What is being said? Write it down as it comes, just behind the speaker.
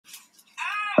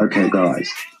Okay guys,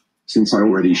 since I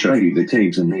already showed you the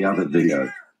teams in the other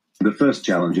video, the first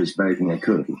challenge is baking a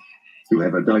cookie.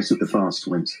 Whoever dies at the fast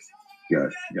wins.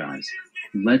 Go. Guys,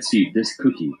 let's eat this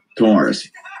cookie. Taurus,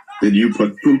 did you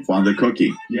put poop on the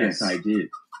cookie? Yes, I did.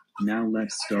 Now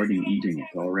let's start eating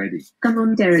it already. Come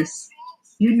on, Terrace.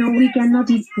 You know we cannot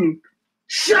eat poop.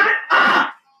 Shut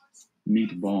up!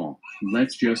 Meatball,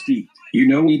 let's just eat. You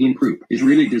know eating poop is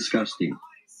really disgusting.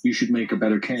 You should make a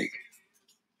better cake.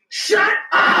 Shut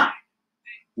up!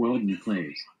 Weldon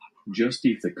plays. Just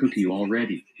eat the cookie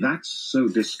already. That's so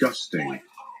disgusting.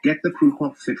 Get the poop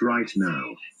off it right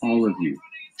now. All of you.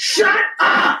 Shut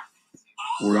up!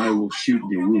 Or I will shoot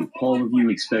the whoop. All of you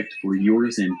expect for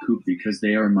yours and poop because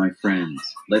they are my friends.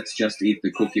 Let's just eat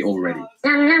the cookie already.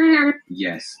 Nom, nom, nom.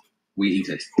 Yes, we eat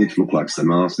it. It looks like the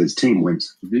Masters team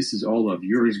wins. This is all of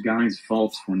yours guys'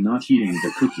 fault for not eating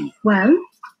the cookie. Well,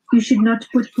 you should not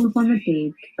put poop on the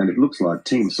cake. And it looks like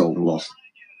Team Salt lost.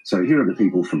 So here are the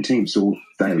people from Team Salt: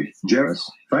 Dave, Jerris,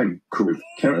 Faye, Crew,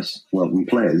 Keris, Weldon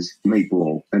Players,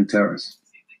 Meatball, and Terrace.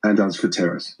 And as for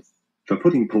Terrace, for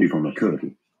putting poop on the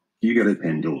cookie, you get a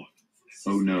Pendor.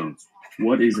 Oh no.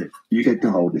 What is it? You get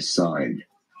to hold this sign.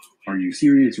 Are you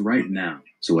serious right now?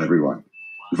 So everyone,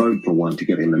 vote for one to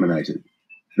get eliminated.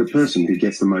 The person who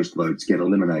gets the most votes get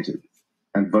eliminated.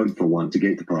 And vote for one to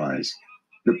get the prize.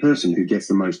 The person who gets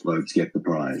the most votes get the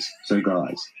prize. So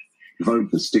guys,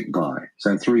 vote for Stick Guy.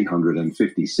 So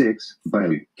 356,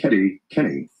 Bailey,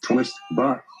 Kenny, Twist,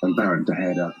 Bart, and Baron to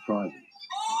hand out the prizes.